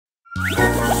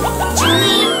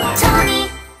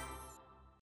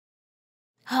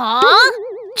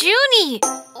Juny!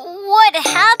 What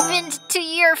happened to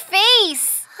your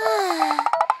face?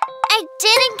 I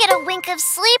didn't get a wink of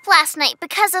sleep last night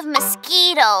because of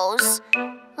mosquitoes.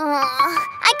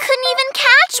 I couldn't even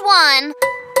catch one.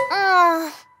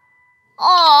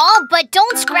 Oh, but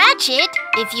don't scratch it.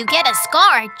 If you get a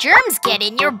scar, germs get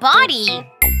in your body.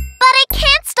 But I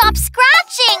can't stop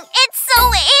scratching. It's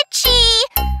so itchy.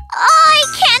 I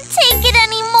can't take it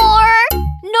anymore.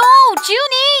 No,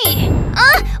 Juny!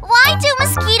 Why do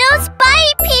mosquitoes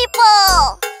bite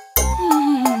people?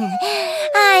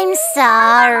 I'm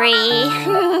sorry.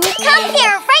 Come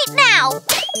here right now.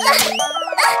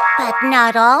 But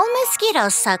not all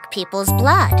mosquitoes suck people's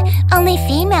blood. Only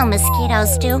female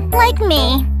mosquitoes do, like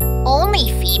me.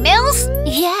 Only females?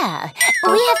 Yeah,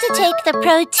 we have to take the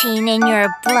protein in your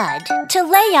blood to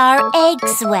lay our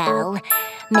eggs well.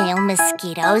 Male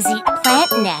mosquitoes eat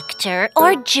plant nectar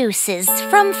or juices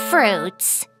from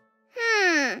fruits.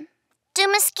 Do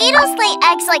mosquitoes lay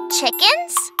eggs like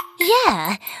chickens?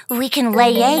 Yeah, we can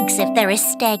lay eggs if there is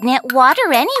stagnant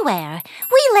water anywhere.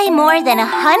 We lay more than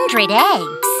 100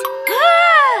 eggs.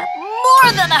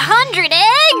 More than 100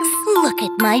 eggs? Look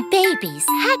at my babies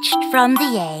hatched from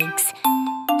the eggs.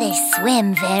 They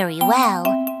swim very well.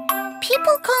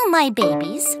 People call my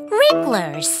babies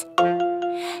wrigglers.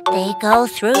 They go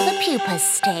through the pupa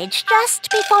stage just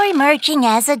before emerging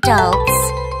as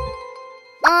adults.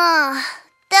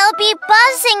 They'll be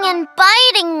buzzing and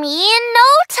biting me in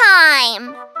no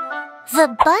time. The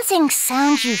buzzing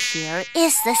sound you hear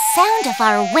is the sound of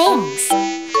our wings.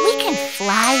 We can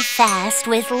fly fast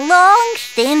with long,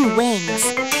 thin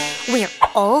wings. We're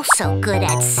also good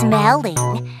at smelling.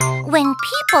 When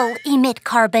people emit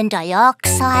carbon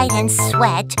dioxide and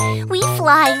sweat, we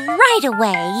fly right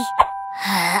away.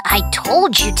 I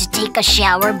told you to take a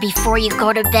shower before you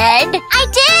go to bed. I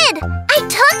did! I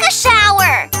took a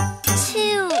shower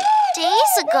 2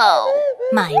 days ago.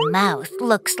 My mouth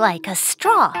looks like a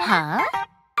straw, huh?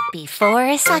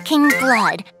 Before sucking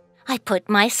blood, I put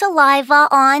my saliva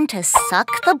on to suck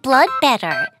the blood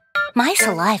better. My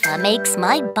saliva makes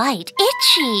my bite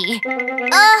itchy.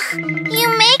 You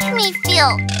make me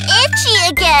feel itchy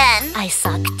again. I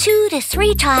suck 2 to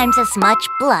 3 times as much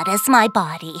blood as my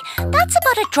body. That's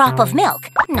about a drop of milk.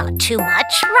 Not too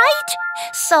much, right?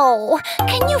 So,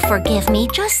 can you forgive me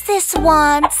just this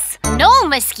once? No,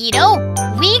 Mosquito.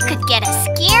 We could get a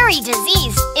scary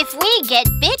disease if we get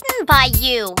bitten by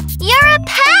you. You're a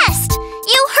pest.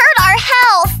 You hurt our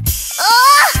health.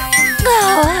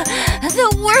 The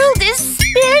world is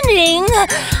spinning.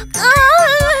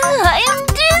 I'm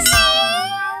dizzy.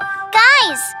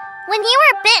 Guys, when you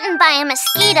are bitten by a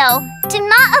mosquito, do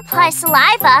not apply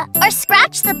saliva or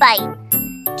scratch the bite.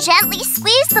 Gently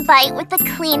squeeze the bite with a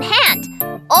clean hand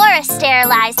or a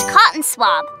sterilized cotton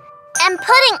swab. And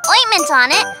putting ointment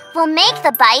on it will make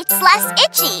the bites less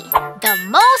itchy. The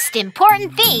most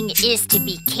important thing is to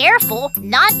be careful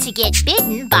not to get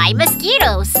bitten by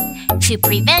mosquitoes. To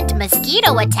prevent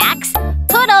mosquito attacks,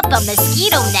 put up a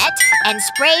mosquito net and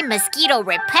spray mosquito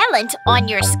repellent on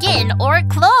your skin or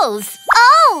clothes.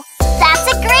 Oh, that's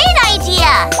a great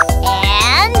idea!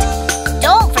 And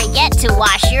don't forget to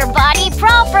wash your body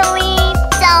properly.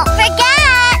 Don't forget!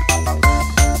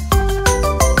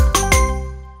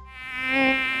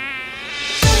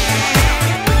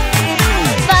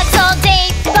 Bugs all day,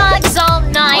 bugs all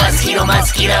night. Mosquito,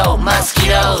 mosquito,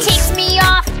 mosquitoes. Takes me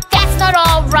off, that's not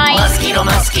all right. Mosquito,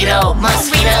 mosquito,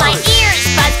 mosquitoes. Rings my ears,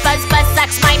 buzz, buzz, buzz,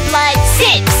 sucks my blood.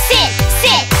 Sit, sit,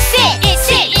 sit, sit,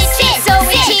 sit, so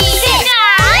itchy.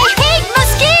 I hate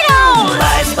mosquitoes!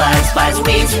 Buzz, buzz, buzz,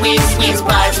 whiz, whiz, whiz,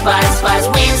 buzz, buzz, buzz,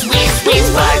 whiz, whiz, whiz,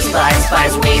 buzz, buzz,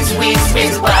 buzz, whiz, whiz,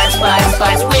 whiz, buzz, buzz,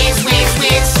 buzz, whiz, whiz,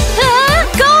 whiz.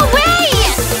 Go away!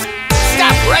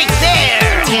 Stop right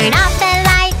there! Turn off the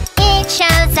light, it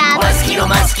shows up. Mosquito,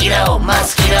 mosquito,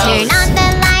 mosquitoes. Turn on the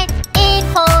light, it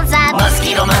holds up.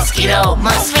 Mosquito, mosquito, Rings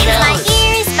my mosquitoes.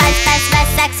 ears, buzz, buzz, buzz,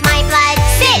 sucks my blood.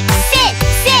 Sit, sit,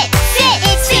 sit, sit,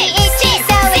 itchy, itchy,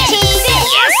 so itchy.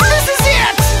 Yes, this is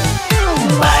it!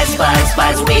 Buzz, buzz,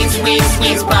 buzz, whiz, whiz,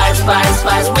 whiz, buzz, buzz,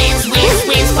 buzz, whiz, whiz,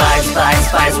 whiz, buzz, buzz,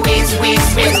 buzz, whiz, whiz,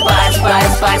 whiz, buzz,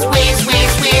 buzz, buzz, whiz,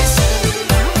 whiz, whiz.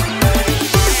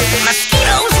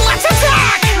 Mosquitoes, let's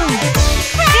attack!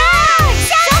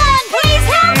 Someone please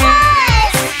help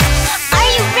us! Are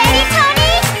you ready,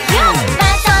 Tony? Yo!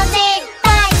 Bugs all day,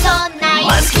 bugs all night.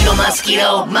 Mosquito,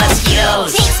 mosquito,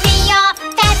 mosquitoes. Takes me off,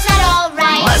 that's not all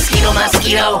right. Mosquito,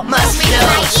 mosquito, My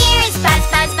mosquitoes. ears, buzz,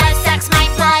 buzz, buzz, sucks my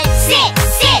blood. Sit,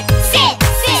 sit, sit,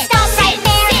 sit. Stop right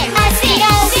there,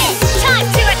 mosquito. Sit. Time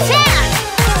to attack.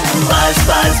 Buzz,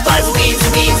 buzz, buzz, whiz,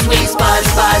 whiz, whiz, buzz,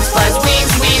 buzz, buzz, whiz,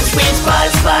 whiz, whiz,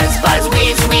 buzz, buzz, buzz,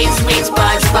 whiz, whiz, whiz,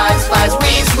 buzz, buzz, buzz,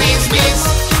 whiz, whiz, whiz.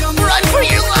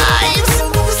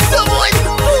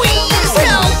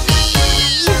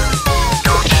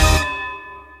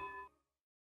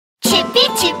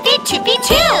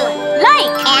 B2B2B2.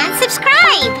 Like and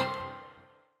subscribe.